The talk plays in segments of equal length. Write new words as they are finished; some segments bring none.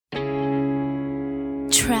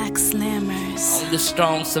TrackSlammerz. Only the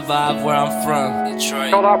strong survive where I'm from,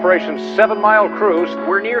 Detroit. Called Operation 7 Mile Cruise.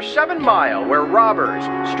 We're near 7 Mile, where robbers,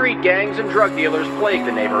 street gangs, and drug dealers plague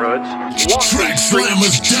the neighborhoods. Walk these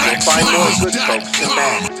streets, you'll find more good folks than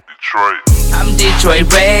bad. Detroit. I'm Detroit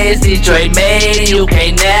raised, Detroit made, you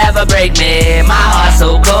can't never break me. My heart's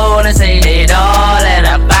so cold and seen it all, and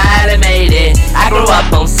I finally made it. I grew up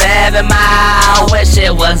on 7 Mile, where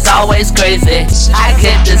shit was always crazy. I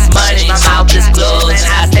get this money, my mouth is closed, and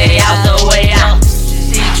I stay out the way out.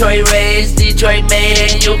 Detroit raised, Detroit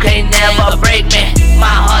made, you can't never break me.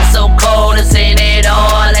 My heart's so cold and seen it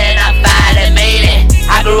all, and I finally made it.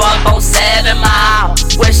 I grew up on 7 Mile,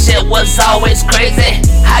 where shit was always crazy.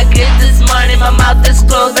 I get this money, my mouth is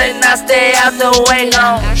closed, and I stay out the way.